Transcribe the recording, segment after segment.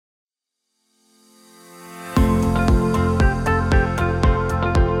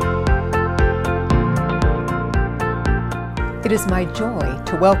It is my joy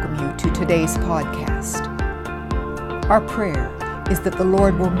to welcome you to today's podcast. Our prayer is that the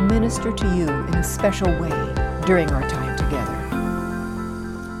Lord will minister to you in a special way during our time together.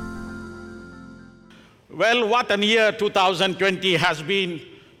 Well, what a year 2020 has been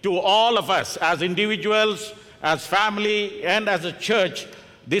to all of us as individuals, as family, and as a church.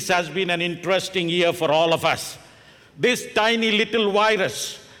 This has been an interesting year for all of us. This tiny little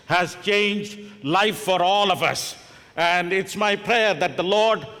virus has changed life for all of us. And it's my prayer that the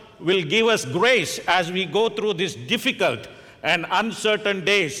Lord will give us grace as we go through these difficult and uncertain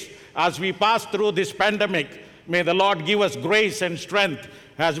days. As we pass through this pandemic, may the Lord give us grace and strength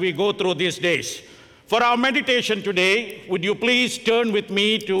as we go through these days. For our meditation today, would you please turn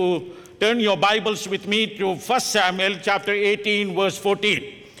your Bibles with me to 1 Samuel chapter 18, verse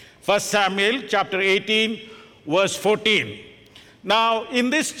 14. 1 Samuel chapter 18, verse 14. Now, in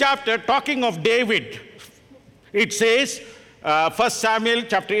this chapter, talking of David, it says, 1 Samuel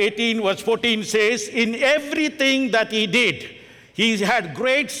chapter 18, verse 14 says, in everything that he did, he had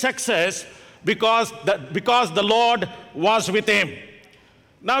great success because the Lord was with him.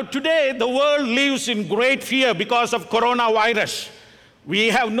 Now today, the world lives in great fear because of coronavirus. We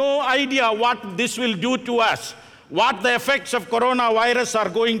have no idea what this will do to us, what the effects of coronavirus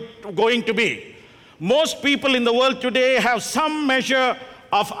are going to be. Most people in the world today have some measure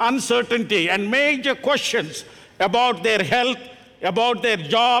of uncertainty and major questions about their health, about their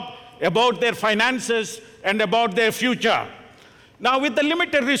job, about their finances, and about their future. Now, with the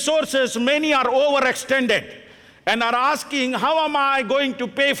limited resources, many are overextended and are asking, how am I going to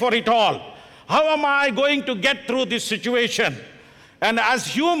pay for it all? How am I going to get through this situation? And as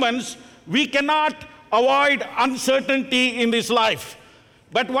humans, we cannot avoid uncertainty in this life.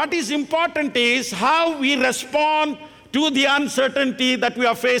 But what is important is how we respond to the uncertainty that we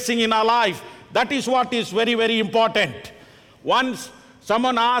are facing in our life. That is what is very, very important. Once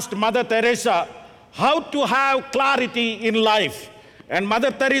someone asked Mother Teresa how to have clarity in life. And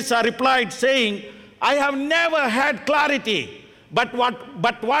Mother Teresa replied saying, I have never had clarity, but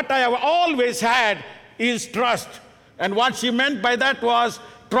what I have always had is trust. And what she meant by that was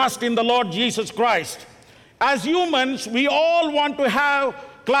trust in the Lord Jesus Christ. As humans, we all want to have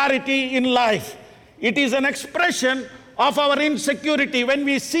clarity in life. It is an expression of our insecurity. When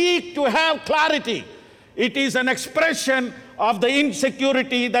we seek to have clarity, it is an expression of the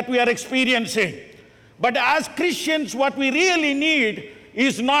insecurity that we are experiencing. But as Christians, what we really need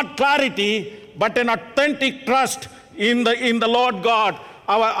is not clarity, but an authentic trust in the Lord God,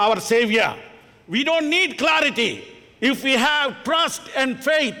 our Savior. We don't need clarity if we have trust and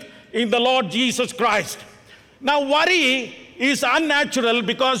faith in the Lord Jesus Christ. Now, worry is unnatural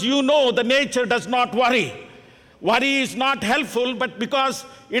because you know the nature does not worry. Worry is not helpful, but because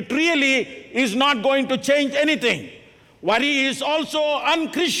it really is not going to change anything. Worry is also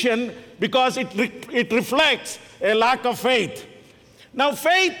unchristian because it reflects a lack of faith. Now,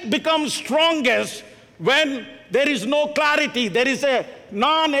 faith becomes strongest when there is no clarity. There is a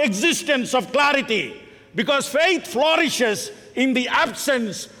non-existence of clarity because faith flourishes in the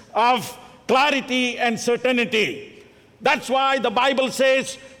absence of clarity and certainty. That's why the Bible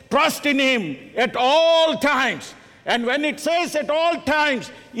says, trust in Him at all times. And when it says at all times,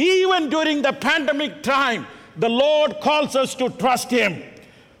 even during the pandemic time, the Lord calls us to trust Him.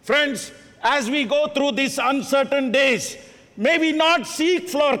 Friends, as we go through these uncertain days, may we not seek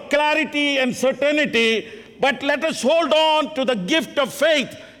for clarity and certainty, but let us hold on to the gift of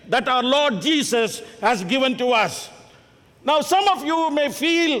faith that our Lord Jesus has given to us. Now, some of you may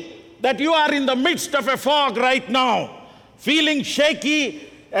feel that you are in the midst of a fog right now, feeling shaky,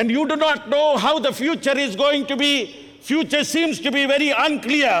 and you do not know how the future is going to be. Future seems to be very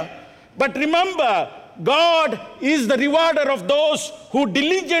unclear. But remember, God is the rewarder of those who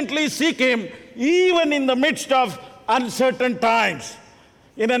diligently seek Him, even in the midst of uncertain times.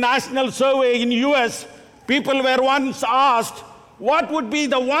 In a national survey in US, people were once asked what would be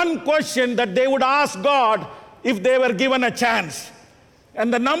the one question that they would ask God if they were given a chance.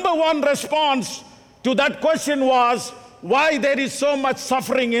 And the number one response to that question was, why there is so much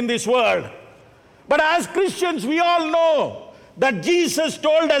suffering in this world. But as Christians, we all know that Jesus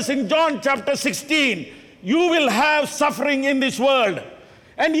told us in John chapter 16, you will have suffering in this world.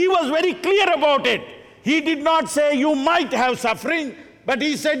 And He was very clear about it. He did not say you might have suffering, but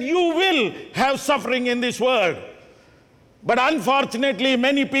He said you will have suffering in this world. But unfortunately,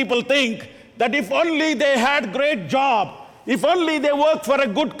 many people think that if only they had great job, if only they work for a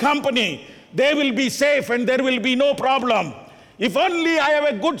good company, they will be safe and there will be no problem. If only I have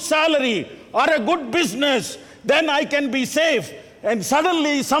a good salary or a good business, then I can be safe. And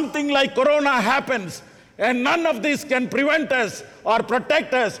suddenly something like corona happens And none of this can prevent us or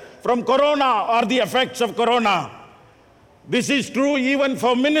protect us from corona or the effects of corona. This is true even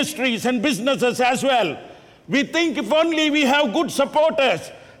for ministries and businesses as well. We think if only we have good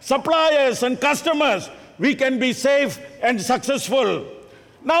supporters, suppliers and customers, we can be safe and successful.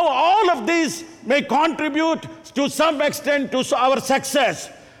 Now all of these may contribute to some extent to our success.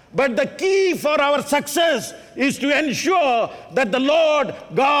 But the key for our success is to ensure that the Lord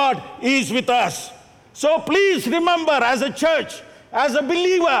God is with us. So please remember, as a church, as a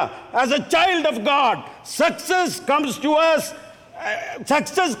believer, as a child of God, success comes to us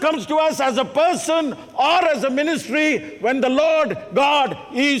as a person or as a ministry when the Lord God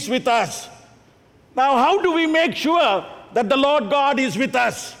is with us. Now, how do we make sure that the Lord God is with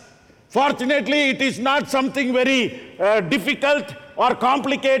us? Fortunately, it is not something very difficult or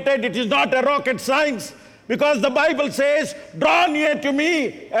complicated. It is not a rocket science, because the Bible says, "Draw near to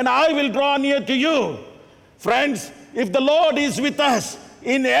me and I will draw near to you." Friends, if the Lord is with us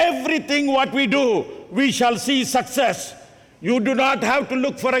in everything what we do, we shall see success. You do not have to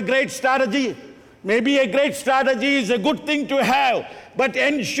look for a great strategy. Maybe a great strategy is a good thing to have, but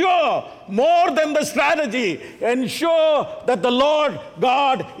ensure more than the strategy, ensure that the Lord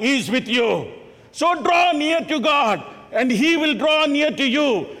God is with you. So draw near to God and He will draw near to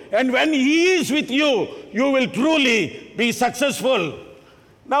you. And when He is with you, you will truly be successful.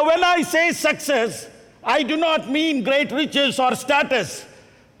 Now, when I say success, I do not mean great riches or status,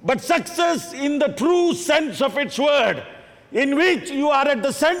 but success in the true sense of its word, in which you are at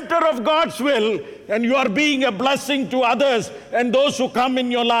the center of God's will and you are being a blessing to others and those who come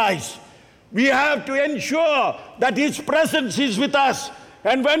in your lives. We have to ensure that His presence is with us.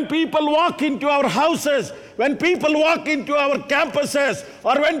 And when people walk into our houses, when people walk into our campuses,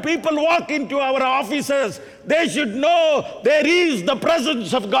 or when people walk into our offices, they should know there is the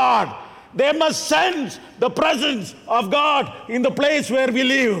presence of God. They must sense the presence of God in the place where we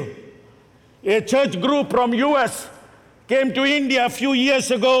live. A church group from US came to India a few years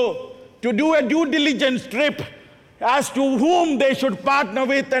ago to do a due diligence trip as to whom they should partner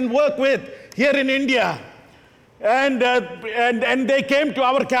with and work with here in India. And they came to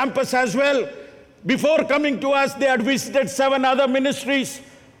our campus as well. Before coming to us, they had visited 7 other ministries.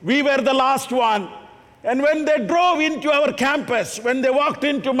 We were the last one. And when they drove into our campus, when they walked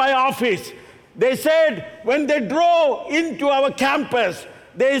into my office, they said when they drove into our campus,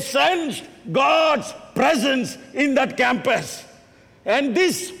 they sensed God's presence in that campus. And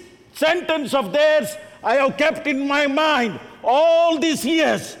this sentence of theirs I have kept in my mind all these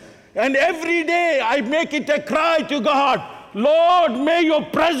years. And every day I make it a cry to God, Lord, may your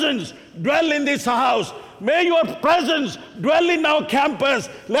presence dwell in this house. May your presence dwell in our campus.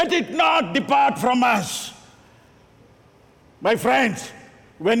 Let it not depart from us. My friends,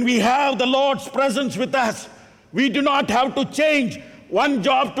 when we have the Lord's presence with us, we do not have to change one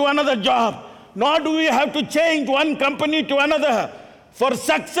job to another job, nor do we have to change one company to another for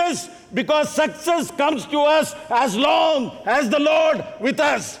success, because success comes to us as long as the Lord with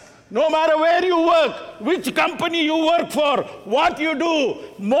us. No matter where you work, which company you work for, what you do,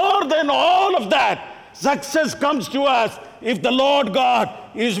 more than all of that, success comes to us if the Lord God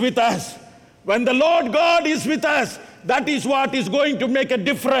is with us. When the Lord God is with us, that is what is going to make a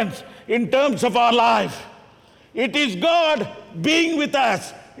difference in terms of our life. It is God being with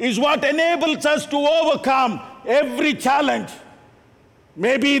us is what enables us to overcome every challenge.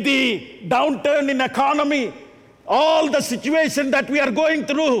 Maybe the downturn in economy, all the situation that we are going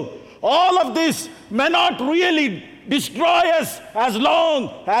through, all of this may not really destroy us as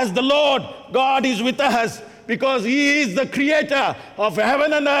long as the Lord God is with us, because He is the creator of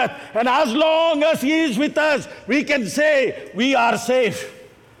heaven and earth. And as long as He is with us, we can say we are safe.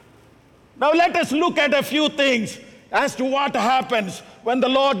 Now let us look at a few things as to what happens when the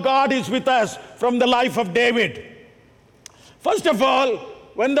Lord God is with us from the life of David. First of all,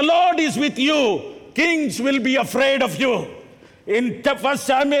 when the Lord is with you, kings will be afraid of you. In 1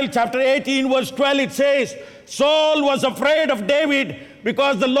 Samuel chapter 18 verse 12 it says, Saul was afraid of David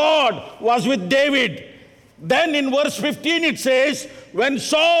because the Lord was with David. Then in verse 15 it says, when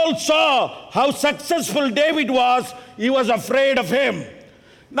Saul saw how successful David was, he was afraid of him.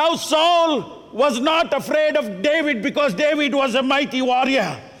 Now Saul was not afraid of David because David was a mighty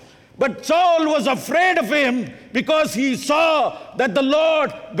warrior. But Saul was afraid of him because he saw that the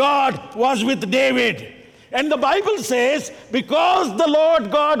Lord God was with David. And the Bible says, because the Lord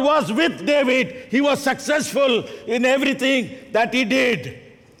God was with David, he was successful in everything that he did.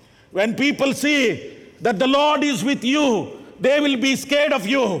 When people see that the Lord is with you, they will be scared of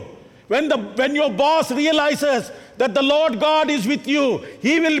you. When your boss realizes that the Lord God is with you,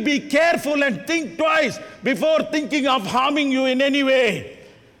 he will be careful and think twice before thinking of harming you in any way.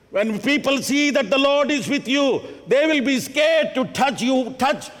 When people see that the Lord is with you, they will be scared to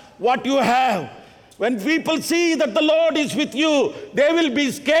touch what you have. When people see that the Lord is with you, they will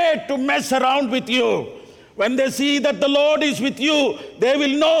be scared to mess around with you. When they see that the Lord is with you, they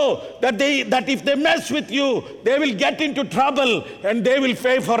will know that if they mess with you, they will get into trouble and they will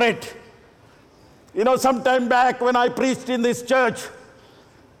pay for it. Some time back when I preached in this church,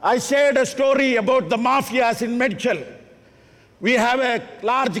 I shared a story about the mafias in Medchal. We have a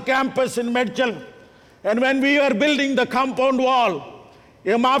large campus in Medchal, and when we were building the compound wall,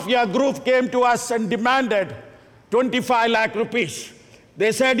 a mafia group came to us and demanded 25 lakh rupees.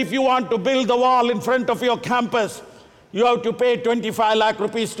 They said, if you want to build the wall in front of your campus, you have to pay 25 lakh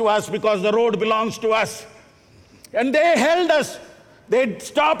rupees to us because the road belongs to us. And they held us. They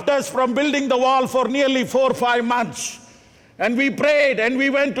stopped us from building the wall for nearly 4 or 5 months. And we prayed and we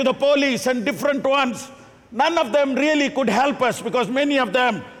went to the police and different ones. None of them really could help us because many of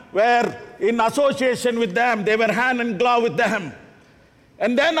them were in association with them. They were hand and glove with them.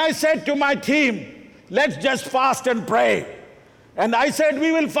 And then I said to my team, let's just fast and pray. And I said,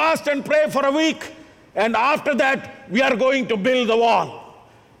 we will fast and pray for a week. And after that, we are going to build the wall.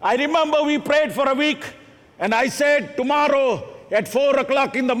 I remember we prayed for a week. And I said, tomorrow at 4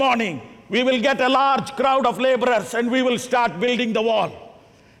 o'clock in the morning, we will get a large crowd of laborers and we will start building the wall.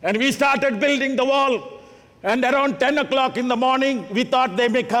 And we started building the wall. And around 10 o'clock in the morning, we thought they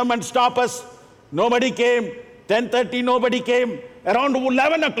may come and stop us. Nobody came. 10:30, nobody came. Around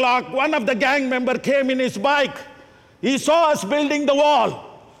 11 o'clock, one of the gang members came in his bike. He saw us building the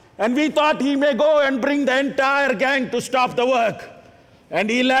wall. And we thought he may go and bring the entire gang to stop the work. And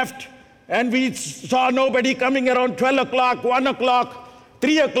he left. And we saw nobody coming around 12 o'clock, 1 o'clock,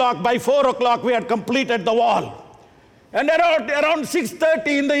 3 o'clock. By 4 o'clock, we had completed the wall. And around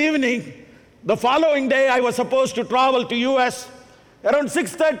 6:30 in the evening, the following day, I was supposed to travel to US. Around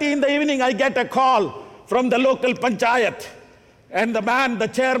 6:30 in the evening, I get a call from the local panchayat. And the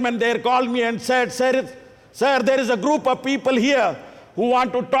chairman there called me and said, Sir, there is a group of people here who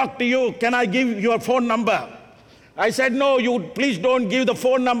want to talk to you. Can I give your phone number? I said, no, you please don't give the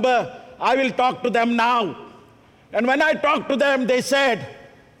phone number. I will talk to them now. And when I talked to them, they said,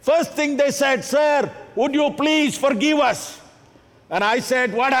 first thing they said, sir, would you please forgive us? And I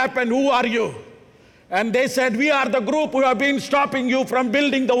said, what happened? Who are you? And they said, we are the group who have been stopping you from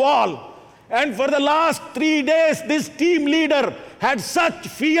building the wall. And for the last 3 days, this team leader had such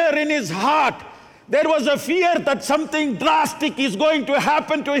fear in his heart. There was a fear that something drastic is going to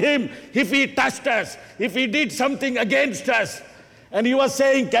happen to him if he touched us, if he did something against us. And he was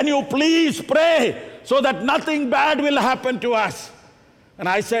saying, can you please pray so that nothing bad will happen to us? And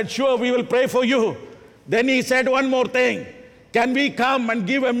I said, sure, we will pray for you. Then he said one more thing. Can we come and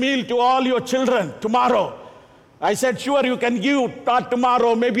give a meal to all your children tomorrow? I said, sure, you can give, not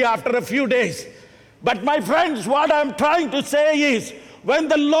tomorrow, maybe after a few days. But my friends, what I'm trying to say is, when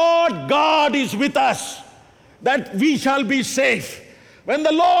the Lord God is with us, that we shall be safe. When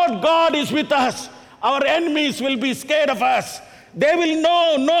the Lord God is with us, our enemies will be scared of us. They will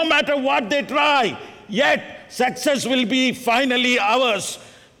know no matter what they try, yet success will be finally ours.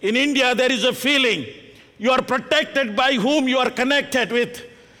 In India, there is a feeling you are protected by whom you are connected with.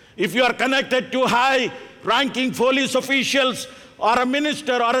 If you are connected to high-ranking police officials or a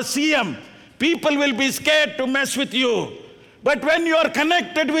minister or a CM, people will be scared to mess with you. But when you are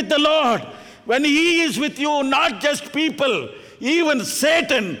connected with the Lord, when He is with you, not just people, even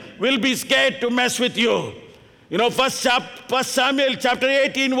Satan will be scared to mess with you. You know, 1 Samuel chapter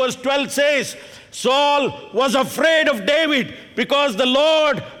 18 verse 12 says, Saul was afraid of David because the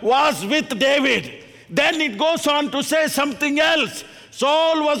Lord was with David. Then it goes on to say something else.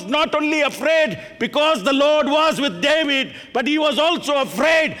 Saul was not only afraid because the Lord was with David, but he was also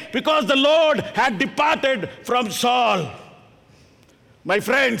afraid because the Lord had departed from Saul. My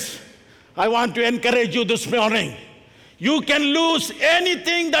friends, I want to encourage you this morning. You can lose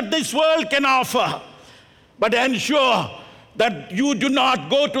anything that this world can offer, but ensure that you do not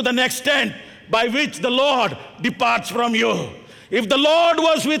go to the extent by which the Lord departs from you. If the Lord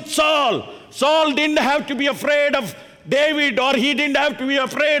was with Saul, Saul didn't have to be afraid of David, or he didn't have to be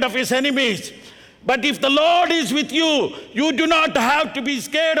afraid of his enemies. But if the Lord is with you, you do not have to be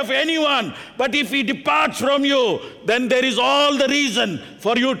scared of anyone. But if He departs from you, then there is all the reason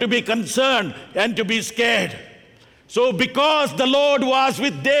for you to be concerned and to be scared. So because the Lord was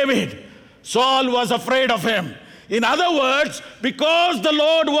with David, Saul was afraid of him. In other words, because the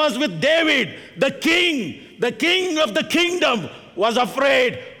Lord was with David, the king of the kingdom was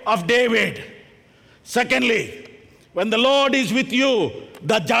afraid of David. Secondly, when the Lord is with you,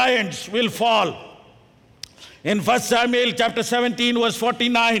 the giants will fall. In 1 Samuel chapter 17, verse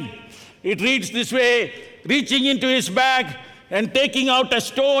 49, it reads this way: reaching into his bag and taking out a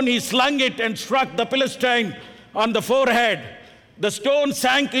stone, he slung it and struck the Philistine on the forehead. The stone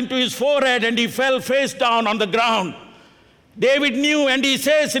sank into his forehead and he fell face down on the ground. David knew, and he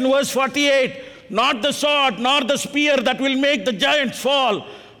says in verse 48, not the sword nor the spear that will make the giants fall,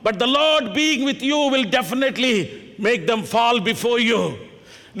 but the Lord being with you will definitely make them fall before you.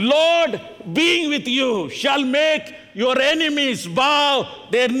 Lord being with you shall make your enemies bow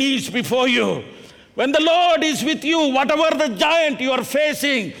their knees before you. When the Lord is with you, whatever the giant you are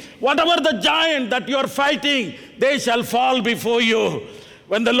facing, whatever the giant that you are fighting, they shall fall before you.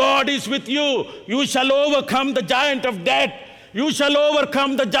 When the Lord is with you, you shall overcome the giant of debt. You shall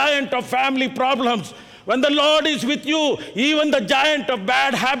overcome the giant of family problems. When the Lord is with you, even the giant of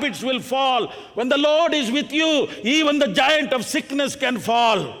bad habits will fall. When the Lord is with you, even the giant of sickness can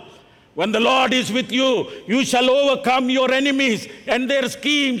fall. When the Lord is with you, you shall overcome your enemies and their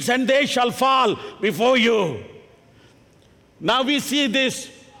schemes, and they shall fall before you. Now we see this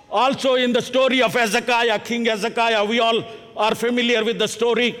also in the story of Hezekiah, King Hezekiah. We all are familiar with the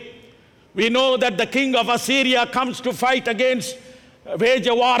story. We know that the king of Assyria comes to wage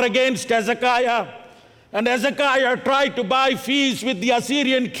a war against Hezekiah. And Hezekiah tried to buy peace with the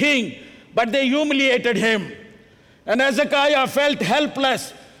Assyrian king, but they humiliated him. And Hezekiah felt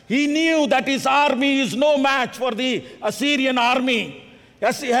helpless. He knew that his army is no match for the Assyrian army.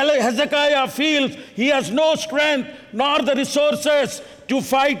 Hezekiah feels he has no strength nor the resources to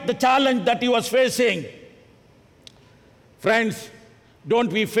fight the challenge that he was facing. Friends,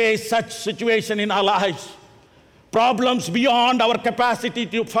 don't we face such situation in our lives? Problems beyond our capacity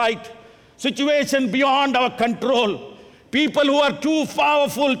to fight. Situation beyond our control. People who are too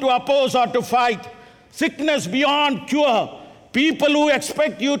powerful to oppose or to fight. Sickness beyond cure. People who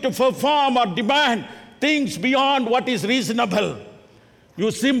expect you to perform or demand things beyond what is reasonable.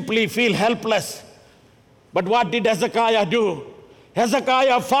 You simply feel helpless. But what did Hezekiah do?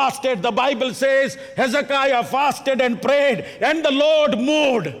 Hezekiah fasted. The Bible says Hezekiah fasted and prayed, and the Lord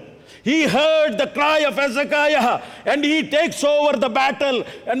moved. He heard the cry of Hezekiah, and he takes over the battle.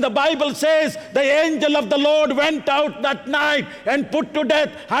 And the Bible says the angel of the Lord went out that night and put to death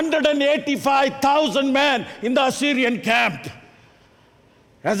 185,000 men in the Assyrian camp.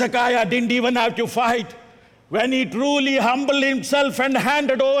 Hezekiah didn't even have to fight. When he truly humbled himself and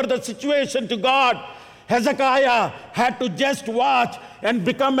handed over the situation to God, Hezekiah had to just watch and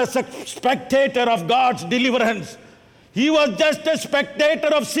become a spectator of God's deliverance. He was just a spectator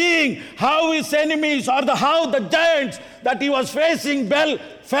of seeing how his enemies or how the giants that he was facing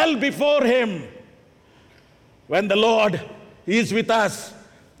fell before him. When the Lord is with us,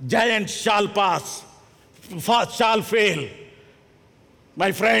 giants shall fail.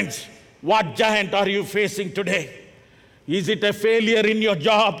 My friends, what giant are you facing today? Is it a failure in your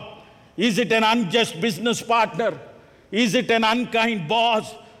job? Is it an unjust business partner? Is it an unkind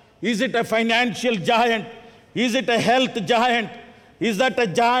boss? Is it a financial giant? Is it a health giant? Is that a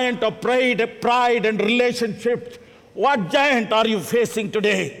giant of pride and relationships? What giant are you facing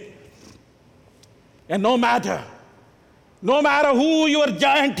today? And no matter who your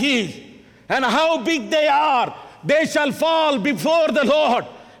giant is and how big they are, they shall fall before the Lord.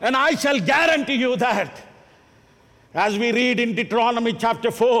 And I shall guarantee you that. As we read in Deuteronomy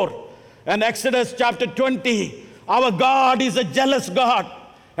chapter 4 and Exodus chapter 20, our God is a jealous God.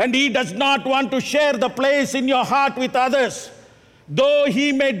 And he does not want to share the place in your heart with others. Though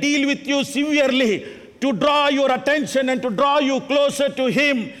he may deal with you severely to draw your attention and to draw you closer to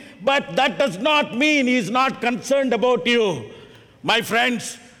him, but that does not mean he is not concerned about you. My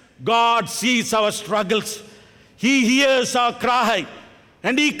friends, God sees our struggles. He hears our cry,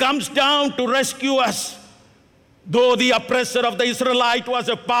 and he comes down to rescue us. Though the oppressor of the Israelites was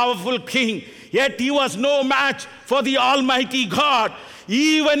a powerful king, yet he was no match for the Almighty God.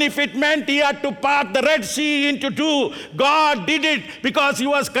 Even if it meant he had to part the Red Sea into two, God did it because he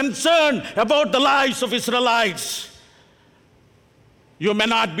was concerned about the lives of Israelites. You may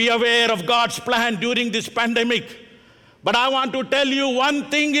not be aware of God's plan during this pandemic, but I want to tell you one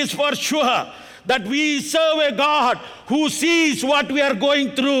thing is for sure, that we serve a God who sees what we are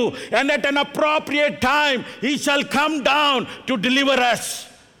going through, and at an appropriate time, he shall come down to deliver us.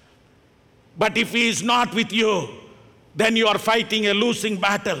 But if he is not with you, then you are fighting a losing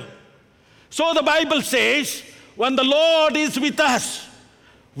battle. So the Bible says, when the Lord is with us,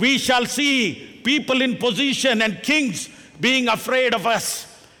 we shall see people in position and kings being afraid of us.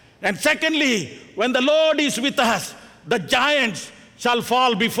 And secondly, when the Lord is with us, the giants shall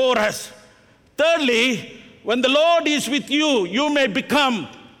fall before us. Thirdly, when the Lord is with you, you may become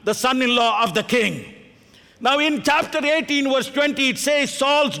the son-in-law of the king. Now in chapter 18, verse 20, it says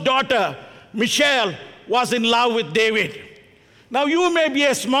Saul's daughter, Michal, was in love with David. Now you may be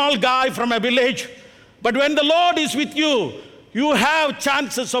a small guy from a village, but when the Lord is with you, you have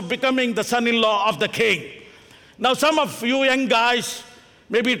chances of becoming the son-in-law of the king. Now some of you young guys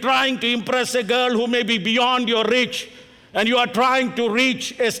may be trying to impress a girl who may be beyond your reach, and you are trying to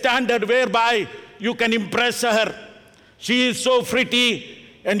reach a standard whereby you can impress her. She is so pretty,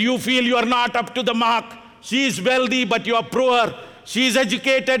 and you feel you are not up to the mark. She is wealthy, but you are poor. She is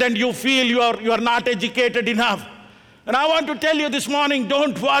educated, and you feel you are not educated enough. And I want to tell you this morning,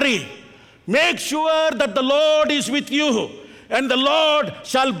 don't worry. Make sure that the Lord is with you, and the Lord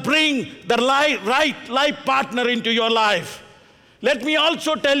shall bring the right life partner into your life. Let me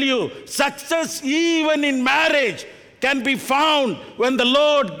also tell you, success even in marriage can be found when the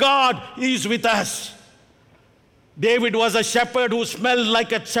Lord God is with us. David was a shepherd who smelled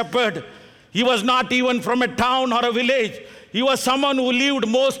like a shepherd. He was not even from a town or a village. He was someone who lived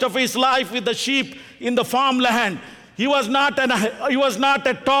most of his life with the sheep in the farmland. He was not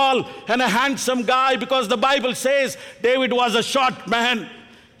a tall and a handsome guy, because the Bible says David was a short man.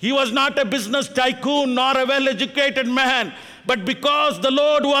 He was not a business tycoon nor a well-educated man. But because the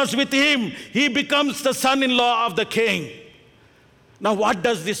Lord was with him, he becomes the son-in-law of the king. Now what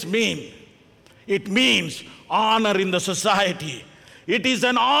does this mean? It means honor in the society. It is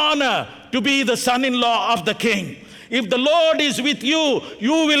an honor to be the son-in-law of the king. If the Lord is with you,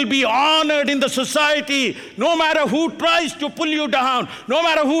 you will be honored in the society. No matter who tries to pull you down, no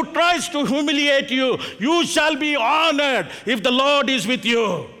matter who tries to humiliate you, you shall be honored if the Lord is with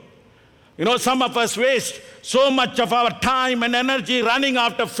you. You know, some of us waste so much of our time and energy running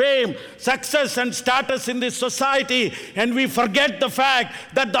after fame, success, and status in this society, and we forget the fact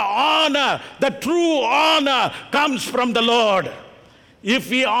that the honor, the true honor, comes from the Lord. If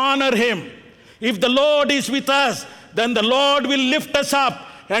we honor him, if the Lord is with us, then the Lord will lift us up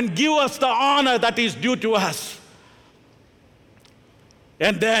and give us the honor that is due to us.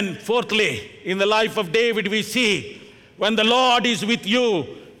 And then, fourthly, in the life of David, we see when the Lord is with you,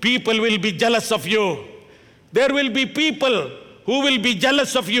 people will be jealous of you. There will be people who will be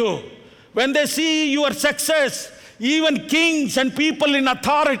jealous of you. When they see your success, even kings and people in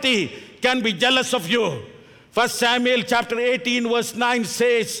authority can be jealous of you. 1 Samuel chapter 18 verse 9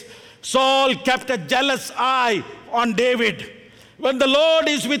 says, Saul kept a jealous eye on David. When the Lord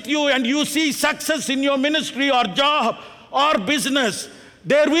is with you and you see success in your ministry or job or business,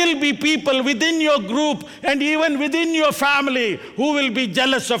 there will be people within your group and even within your family who will be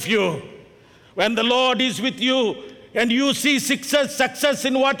jealous of you. When the Lord is with you and you see success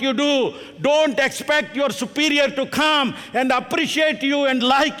in what you do, don't expect your superior to come and appreciate you and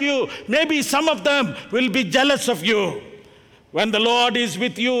like you. Maybe some of them will be jealous of you. When the Lord is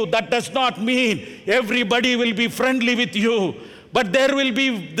with you, that does not mean everybody will be friendly with you. But there will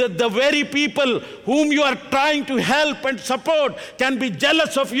be the very people whom you are trying to help and support can be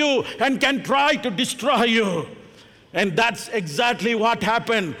jealous of you and can try to destroy you. And that's exactly what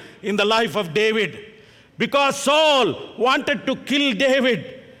happened in the life of David. Because Saul wanted to kill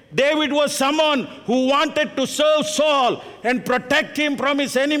David. David was someone who wanted to serve Saul and protect him from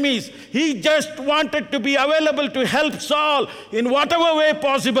his enemies. He just wanted to be available to help Saul in whatever way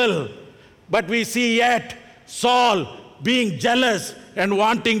possible. But we see yet Saul being jealous and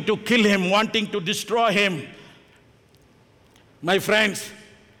wanting to kill him, wanting to destroy him. My friends,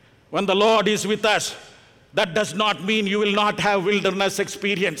 when the Lord is with us, that does not mean you will not have wilderness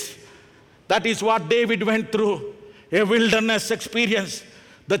experience. That is what David went through, a wilderness experience.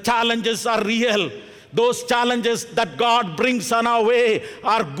 The challenges are real. Those challenges that God brings on our way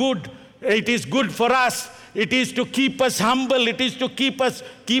are good. It is good for us. It is to keep us humble. It is to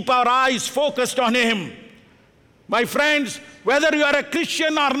keep our eyes focused on him. My friends, whether you are a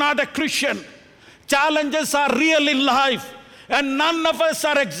Christian or not a Christian, challenges are real in life, and none of us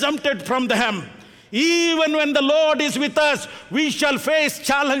are exempted from them. Even when the Lord is with us, we shall face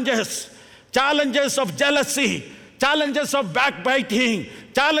challenges. Challenges of jealousy, challenges of backbiting,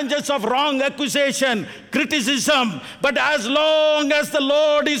 challenges of wrong accusation, criticism. But as long as the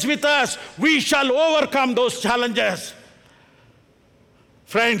Lord is with us, we shall overcome those challenges.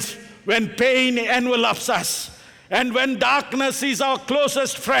 Friends, when pain envelops us, and when darkness is our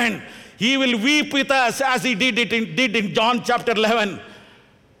closest friend, he will weep with us as he did in John chapter 11.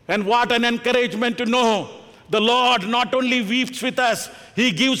 And what an encouragement to know the Lord not only weeps with us,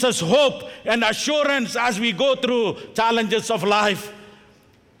 he gives us hope and assurance as we go through challenges of life.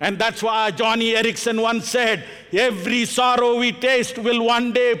 And that's why Johnny Erickson once said, every sorrow we taste will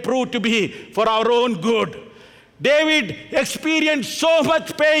one day prove to be for our own good. David experienced so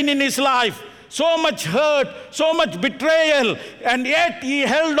much pain in his life, so much hurt, so much betrayal, and yet he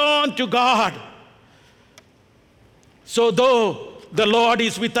held on to God. So though the Lord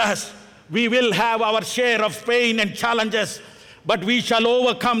is with us, we will have our share of pain and challenges, but we shall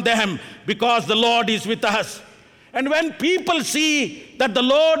overcome them because the Lord is with us. And when people see that the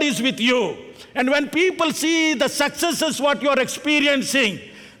Lord is with you, and when people see the successes what you're experiencing,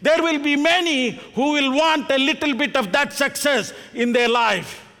 there will be many who will want a little bit of that success in their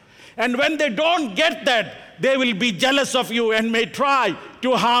life. And when they don't get that, they will be jealous of you and may try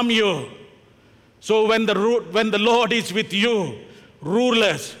to harm you. So when the Lord is with you,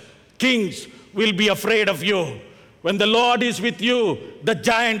 rulers, kings will be afraid of you. When the Lord is with you, the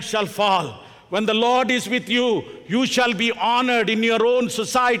giants shall fall. When the Lord is with you, you shall be honored in your own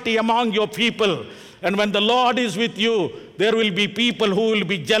society among your people. And when the Lord is with you, there will be people who will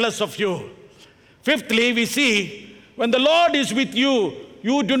be jealous of you. Fifthly, we see, when the Lord is with you,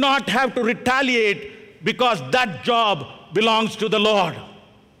 you do not have to retaliate because that job belongs to the Lord.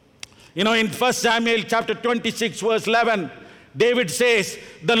 In 1 Samuel chapter 26, verse 11, David says,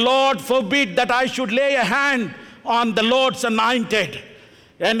 the Lord forbid that I should lay a hand on the Lord's anointed.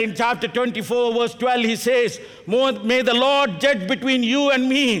 And in chapter 24, verse 12, he says, may the Lord judge between you and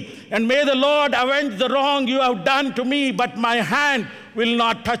me, and may the Lord avenge the wrong you have done to me, but my hand will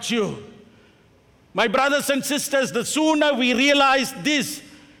not touch you. My brothers and sisters, the sooner we realize this,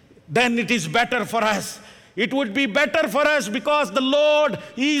 then it is better for us. It would be better for us because the Lord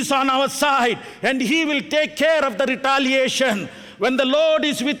is on our side, and He will take care of the retaliation. When the Lord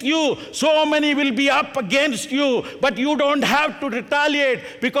is with you, so many will be up against you, but you don't have to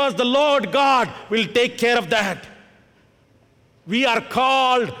retaliate because the Lord God will take care of that. We are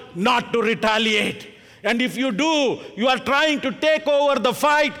called not to retaliate. And if you do, you are trying to take over the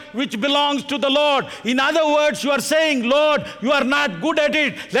fight which belongs to the Lord. In other words, you are saying, Lord, you are not good at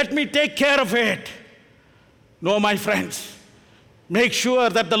it. Let me take care of it. No, my friends, make sure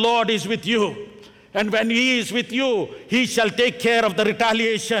that the Lord is with you. And when He is with you, He shall take care of the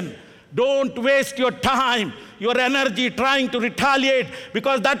retaliation. Don't waste your time, your energy trying to retaliate,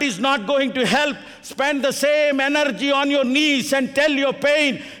 because that is not going to help. Spend the same energy on your knees and tell your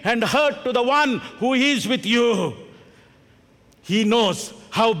pain and hurt to the one who is with you. He knows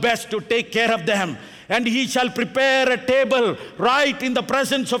how best to take care of them. And He shall prepare a table right in the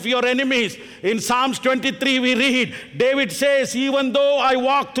presence of your enemies. In Psalms 23 we read, David says, even though I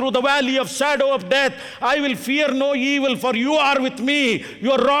walk through the valley of shadow of death, I will fear no evil, for you are with me.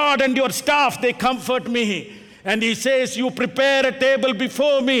 Your rod and your staff, they comfort me. And he says, you prepare a table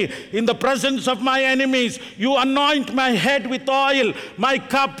before me in the presence of my enemies. You anoint my head with oil. My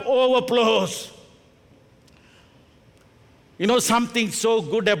cup overflows. You know something so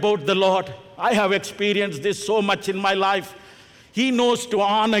good about the Lord? I have experienced this so much in my life. He knows to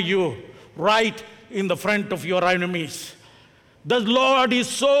honor you right in the front of your enemies. The Lord is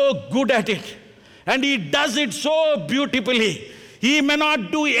so good at it, and He does it so beautifully. He may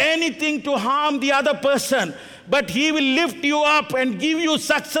not do anything to harm the other person, but He will lift you up and give you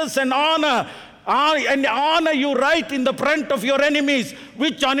success and honor you right in the front of your enemies,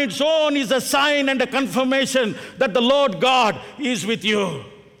 which on its own is a sign and a confirmation that the Lord God is with you.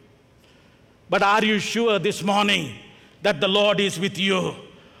 But are you sure this morning that the Lord is with you? Or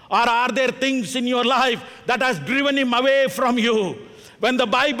are there things in your life that has driven Him away from you? When the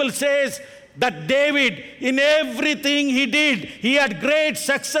Bible says that David, in everything he did, he had great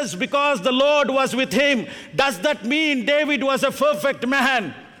success because the Lord was with him, does that mean David was a perfect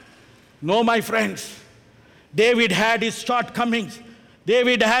man? No, my friends. David had his shortcomings.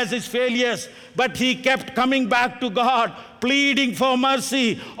 David has his failures, but he kept coming back to God, pleading for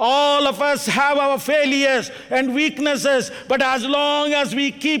mercy. All of us have our failures and weaknesses, but as long as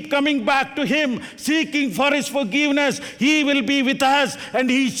we keep coming back to Him, seeking for His forgiveness, He will be with us and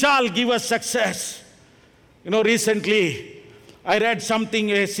He shall give us success. Recently, I read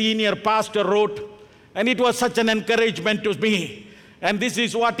something a senior pastor wrote, and it was such an encouragement to me. And this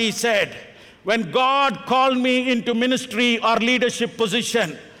is what he said. When God called me into ministry or leadership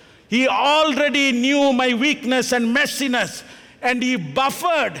position, He already knew my weakness and messiness, and He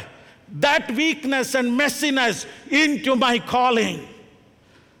buffered that weakness and messiness into my calling.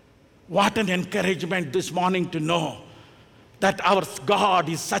 What an encouragement this morning to know that our God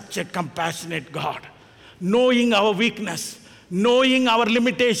is such a compassionate God, knowing our weakness, knowing our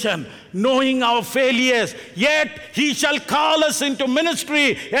limitation, knowing our failures, yet He shall call us into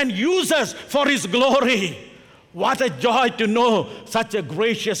ministry and use us for His glory. What a joy to know such a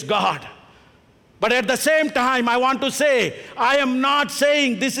gracious God. But at the same time, I want to say, I am not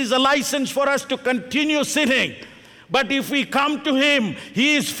saying this is a license for us to continue sinning. But if we come to Him,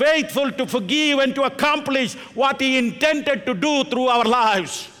 He is faithful to forgive and to accomplish what He intended to do through our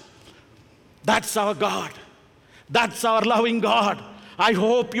lives. That's our God. That's our loving God. I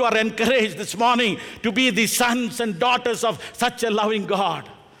hope you are encouraged this morning to be the sons and daughters of such a loving God.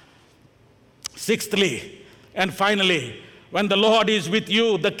 Sixthly, and finally, when the Lord is with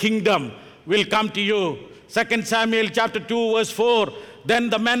you, the kingdom will come to you. 2 Samuel chapter 2 verse 4, then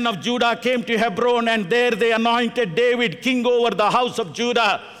the men of Judah came to Hebron, and there they anointed David king over the house of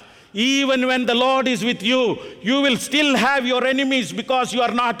Judah. Even when the Lord is with you, you will still have your enemies because you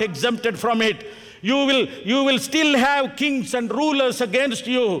are not exempted from it. You will still have kings and rulers against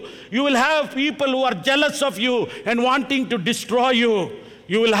you. You will have people who are jealous of you and wanting to destroy you.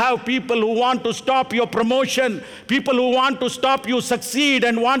 You will have people who want to stop your promotion, people who want to stop you succeed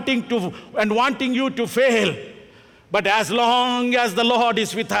and wanting you to fail. But as long as the Lord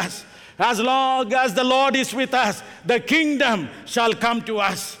is with us, as long as the Lord is with us, the kingdom shall come to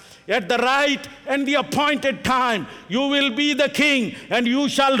us. At the right and the appointed time, you will be the king and you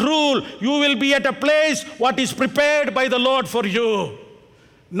shall rule. You will be at a place what is prepared by the Lord for you.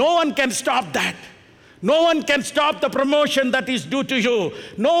 No one can stop that. No one can stop the promotion that is due to you.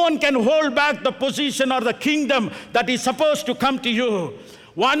 No one can hold back the position or the kingdom that is supposed to come to you.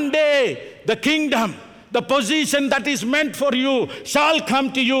 One day, the kingdom, the position that is meant for you shall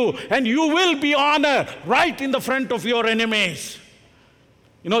come to you, and you will be honored right in the front of your enemies.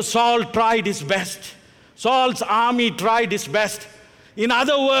 You know, Saul tried his best. Saul's army tried its best. In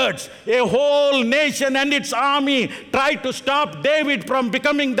other words, a whole nation and its army tried to stop David from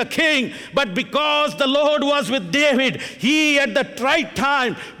becoming the king. But because the Lord was with David, he at the right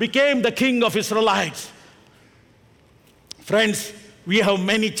time became the king of Israelites. Friends, we have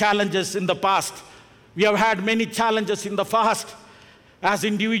many challenges in the past. We have had many challenges in the past. As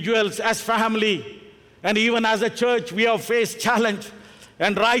individuals, as family, and even as a church, we have faced challenge.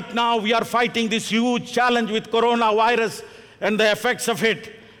 And right now, we are fighting this huge challenge with coronavirus and the effects of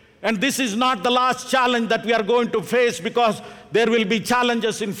it. And this is not the last challenge that we are going to face, because there will be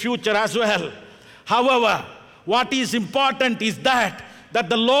challenges in future as well. However, what is important is that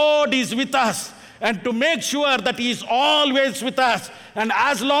the Lord is with us, and to make sure that He is always with us. And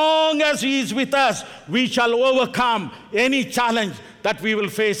as long as He is with us, we shall overcome any challenge that we will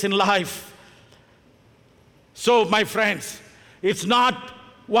face in life. So, my friends, it's not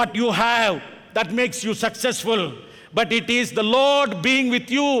what you have that makes you successful, but it is the Lord being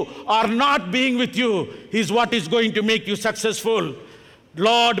with you or not being with you is what is going to make you successful.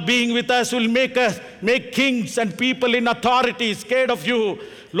 Lord being with us will make kings and people in authority scared of you.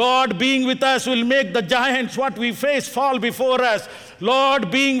 Lord being with us will make the giants what we face fall before us. Lord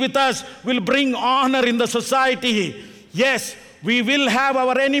being with us will bring honor in the society. Yes, we will have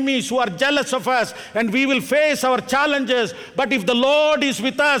our enemies who are jealous of us, and we will face our challenges. But if the Lord is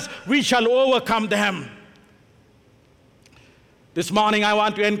with us, we shall overcome them. This morning, I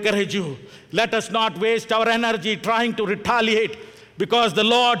want to encourage you. Let us not waste our energy trying to retaliate, because the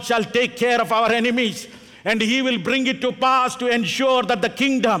Lord shall take care of our enemies, and He will bring it to pass to ensure that the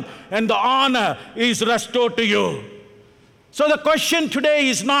kingdom and the honor is restored to you. So the question today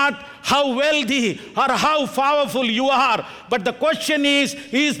is not how wealthy or how powerful you are, but the question is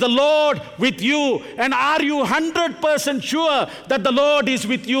the Lord with you? And are you 100% sure that the Lord is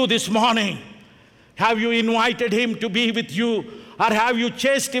with you this morning? Have you invited Him to be with you, or have you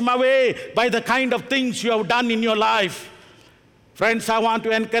chased Him away by the kind of things you have done in your life? Friends, I want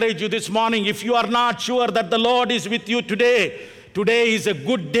to encourage you this morning. If you are not sure that the Lord is with you today is a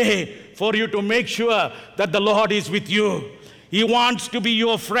good day for you to make sure that the Lord is with you. He wants to be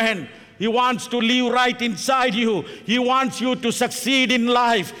your friend. He wants to live right inside you. He wants you to succeed in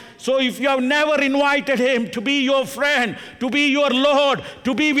life. So if you have never invited Him to be your friend, to be your Lord,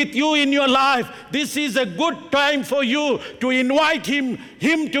 to be with you in your life, this is a good time for you to invite Him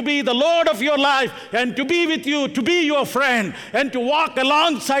to be the Lord of your life, and to be with you, to be your friend, and to walk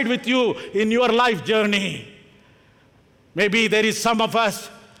alongside with you in your life journey. Maybe there is some of us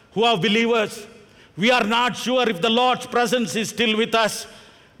who are believers. We are not sure if the Lord's presence is still with us.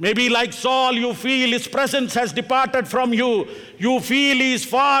 Maybe like Saul, you feel His presence has departed from you. You feel He is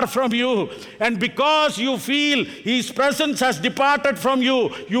far from you. And because you feel His presence has departed from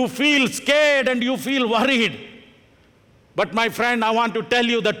you, you feel scared and you feel worried. But my friend, I want to tell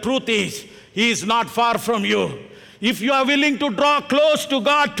you the truth is, He is not far from you. If you are willing to draw close to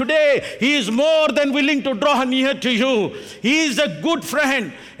God today, He is more than willing to draw near to you. He is a good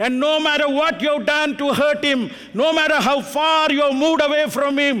friend. And no matter what you've done to hurt Him, no matter how far you have moved away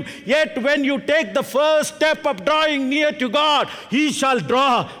from Him, yet when you take the first step of drawing near to God, He shall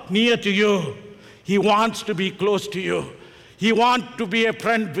draw near to you. He wants to be close to you. He wants to be a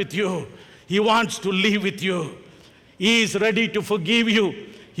friend with you. He wants to live with you. He is ready to forgive you.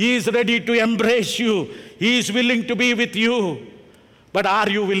 He is ready to embrace you. He is willing to be with you. But are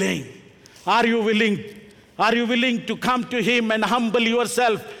you willing? Are you willing? Are you willing to come to Him and humble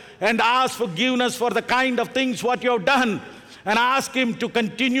yourself and ask forgiveness for the kind of things what you have done, and ask Him to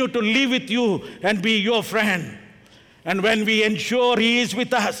continue to live with you and be your friend? And when we ensure He is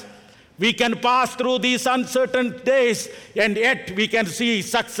with us, we can pass through these uncertain days, and yet we can see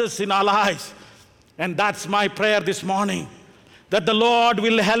success in our lives. And that's my prayer this morning, that the Lord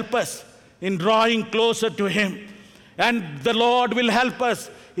will help us in drawing closer to Him. And the Lord will help us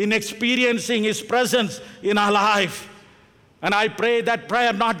in experiencing His presence in our life. And I pray that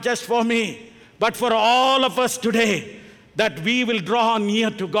prayer not just for me, but for all of us today, that we will draw near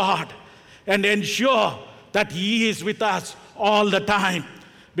to God and ensure that He is with us all the time.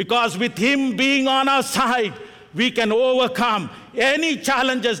 Because with Him being on our side, we can overcome any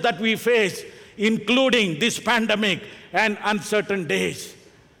challenges that we face, including this pandemic and uncertain days.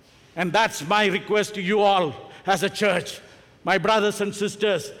 And that's my request to you all as a church. My brothers and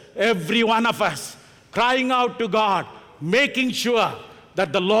sisters, every one of us, crying out to God, making sure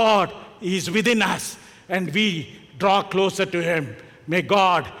that the Lord is within us and we draw closer to Him. May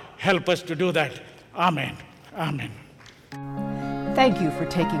God help us to do that. Amen. Amen. Thank you for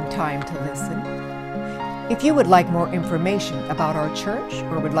taking time to listen. If you would like more information about our church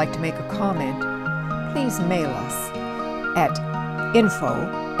or would like to make a comment, please mail us at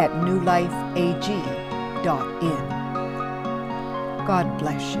info@newlifeag.in. God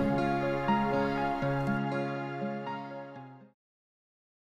bless you.